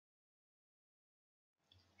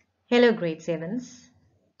Hello, grade 7s.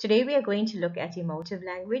 Today we are going to look at emotive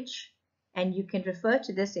language, and you can refer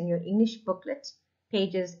to this in your English booklet,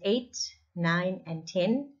 pages 8, 9, and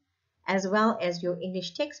 10, as well as your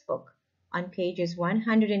English textbook on pages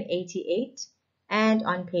 188 and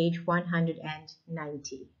on page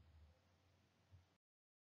 190.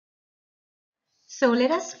 So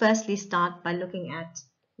let us firstly start by looking at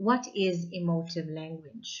what is emotive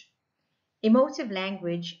language. Emotive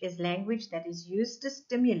language is language that is used to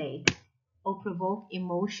stimulate or provoke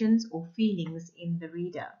emotions or feelings in the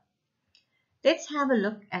reader. Let's have a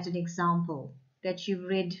look at an example that you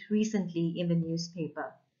read recently in the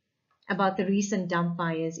newspaper about the recent dump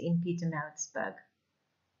fires in Pietermaritzburg.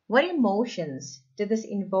 What emotions did this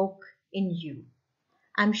invoke in you?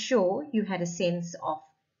 I'm sure you had a sense of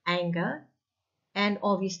anger and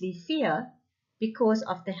obviously fear because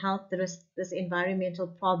of the health risk this environmental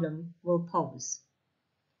problem will pose.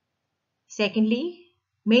 Secondly,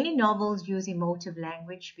 many novels use emotive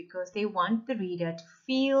language because they want the reader to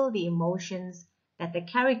feel the emotions that the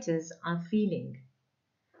characters are feeling.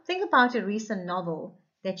 Think about a recent novel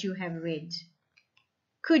that you have read.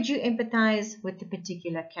 Could you empathize with the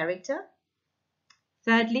particular character?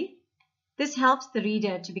 Thirdly, this helps the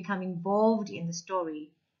reader to become involved in the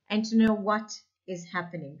story and to know what is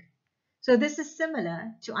happening. So this is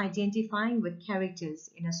similar to identifying with characters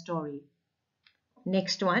in a story.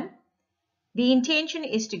 Next one. The intention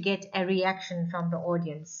is to get a reaction from the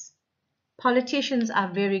audience. Politicians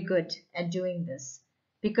are very good at doing this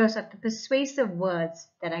because of the persuasive words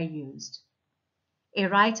that are used. A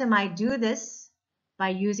writer might do this by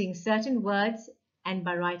using certain words and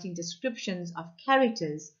by writing descriptions of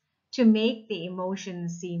characters to make the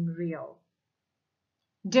emotions seem real.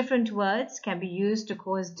 Different words can be used to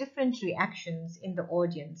cause different reactions in the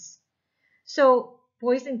audience. So,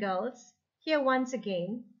 boys and girls, here once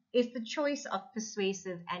again is the choice of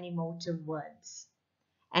persuasive and emotive words.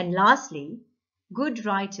 And lastly, good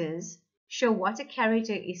writers show what a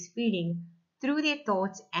character is feeling through their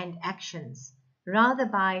thoughts and actions, rather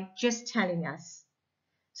by just telling us.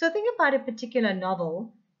 So think about a particular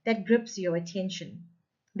novel that grips your attention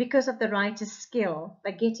because of the writer's skill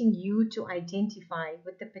by getting you to identify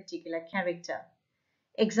with the particular character.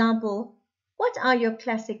 Example, what are your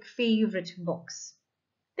classic favorite books?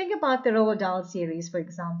 Think about the Roald Dahl series, for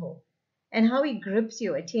example, and how he grips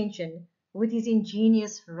your attention with his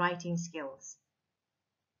ingenious writing skills.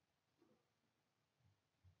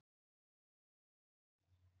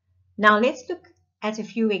 Now let's look at a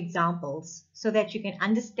few examples so that you can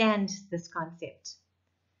understand this concept.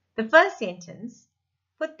 The first sentence,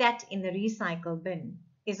 put that in the recycle bin,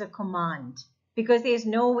 is a command because there's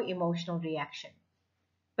no emotional reaction.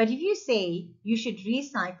 But if you say you should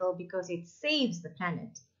recycle because it saves the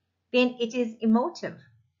planet, then it is emotive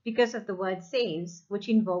because of the word saves, which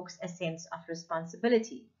invokes a sense of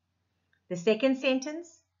responsibility. The second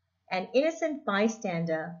sentence, an innocent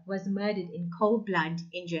bystander was murdered in cold blood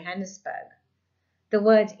in Johannesburg. The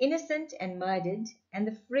words innocent and murdered and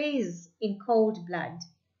the phrase in cold blood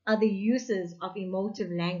are the uses of emotive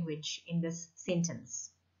language in this sentence.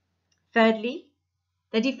 Thirdly,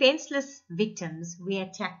 the defenseless victims were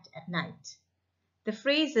attacked at night. The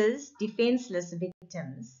phrases defenseless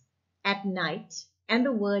victims, at night, and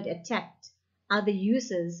the word attacked are the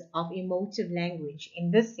uses of emotive language in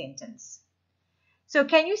this sentence. So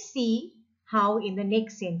can you see how in the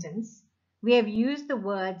next sentence we have used the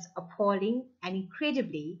words appalling and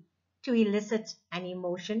incredibly to elicit an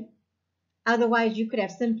emotion? Otherwise, you could have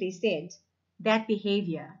simply said that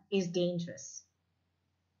behavior is dangerous.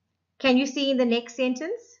 Can you see in the next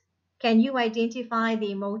sentence? Can you identify the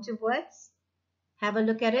emotive words? Have a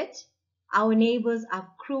look at it. Our neighbors are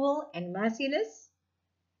cruel and merciless.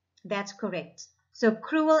 That's correct. So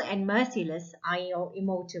cruel and merciless are your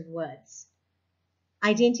emotive words.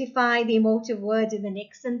 Identify the emotive words in the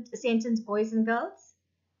next sentence, boys and girls.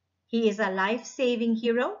 He is a life-saving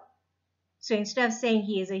hero. So instead of saying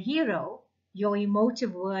he is a hero, your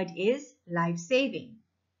emotive word is life-saving.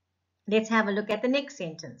 Let's have a look at the next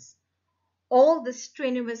sentence. All the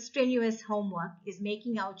strenuous homework is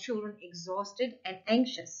making our children exhausted and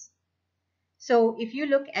anxious. So if you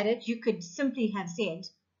look at it, you could simply have said,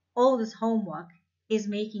 all this homework is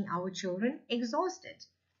making our children exhausted.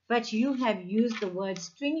 But you have used the word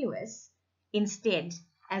strenuous instead,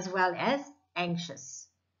 as well as anxious.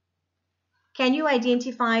 Can you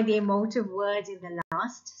identify the emotive words in the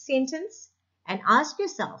last sentence? And ask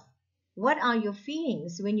yourself, what are your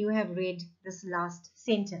feelings when you have read this last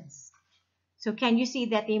sentence? So can you see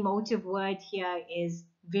that the emotive word here is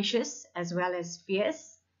vicious as well as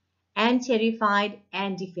fierce, and terrified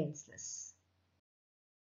and defenseless?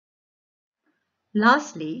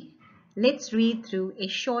 Lastly, let's read through a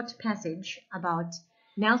short passage about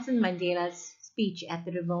Nelson Mandela's speech at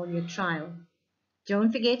the Rivonia trial.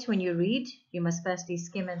 Don't forget, when you read, you must firstly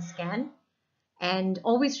skim and scan. And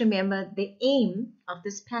always remember, the aim of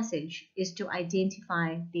this passage is to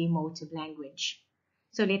identify the emotive language.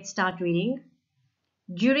 So let's start reading.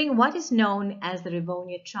 During what is known as the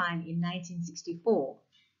Rivonia trial in 1964,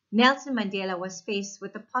 Nelson Mandela was faced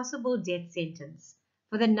with a possible death sentence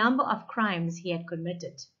for the number of crimes he had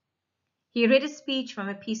committed. He read a speech from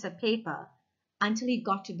a piece of paper until he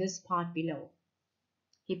got to this part below.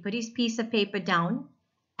 He put his piece of paper down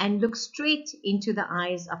and looked straight into the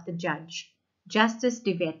eyes of the judge, Justice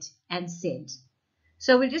DeWet, and said,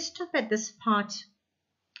 so we'll just stop at this part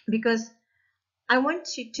because I want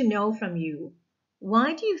to know from you,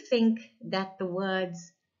 why do you think that the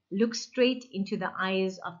words look straight into the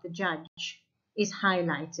eyes of the judge is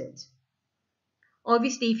highlighted?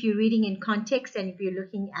 Obviously, if you're reading in context and if you're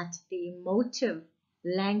looking at the emotive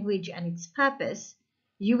language and its purpose,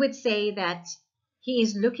 you would say that he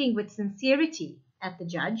is looking with sincerity at the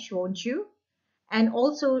judge, won't you? And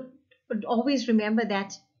also, always remember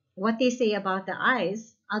that what they say about the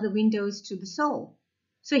eyes are the windows to the soul.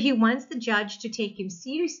 So he wants the judge to take him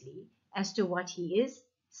seriously as to what he is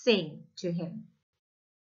saying to him.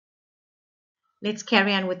 Let's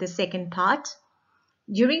carry on with the second part.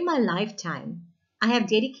 During my lifetime, I have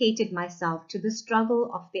dedicated myself to the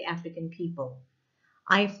struggle of the African people.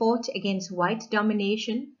 I fought against white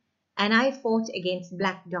domination and I fought against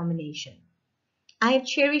black domination. I have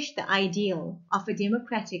cherished the ideal of a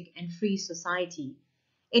democratic and free society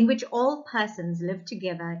in which all persons live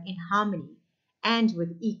together in harmony and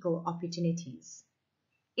with equal opportunities.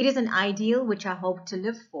 It is an ideal which I hope to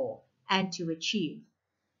live for and to achieve.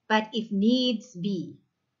 But if needs be,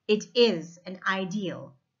 it is an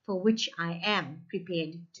ideal for which I am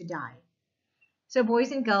prepared to die. So,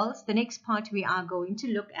 boys and girls, the next part we are going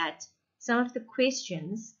to look at some of the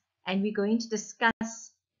questions and we're going to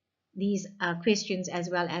discuss these questions as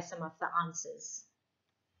well as some of the answers.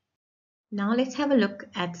 Now let's have a look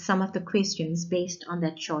at some of the questions based on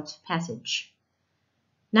that short passage.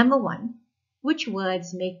 Number 1, which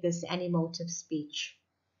words make this an emotive speech?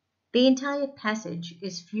 The entire passage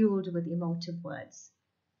is fueled with emotive words.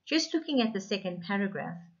 Just looking at the second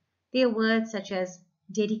paragraph, there are words such as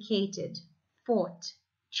dedicated, fought,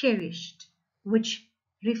 cherished, which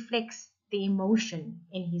reflects the emotion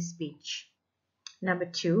in his speech. Number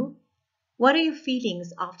 2, what are your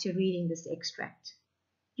feelings after reading this extract?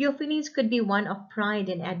 Your feelings could be one of pride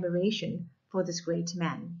and admiration for this great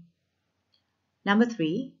man. Number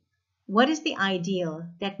 3, what is the ideal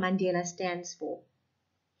that Mandela stands for?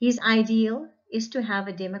 His ideal is to have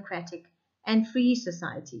a democratic and free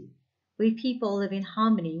society where people live in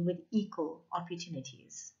harmony with equal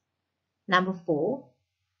opportunities. Number 4,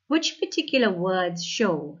 which particular words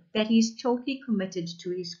show that he is totally committed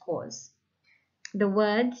to his cause? The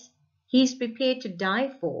words, he is prepared to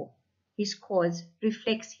die for his cause,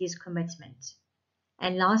 reflects his commitment.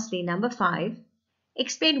 And lastly, number 5,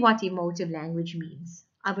 explain what emotive language means.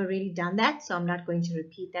 I've already done that, so I'm not going to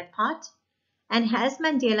repeat that part. And has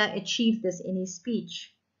Mandela achieved this in his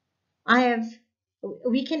speech?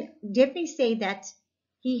 We can definitely say that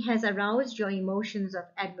he has aroused your emotions of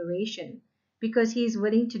admiration because he is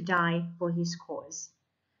willing to die for his cause.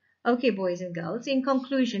 Okay, boys and girls, in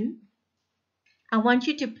conclusion, I want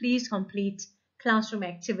you to please complete classroom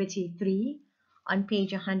activity 3 on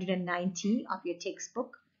page 190 of your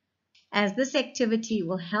textbook, as this activity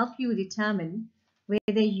will help you determine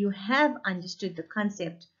whether you have understood the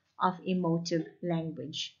concept of emotive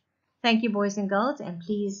language. Thank you, boys and girls, and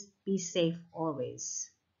please be safe always.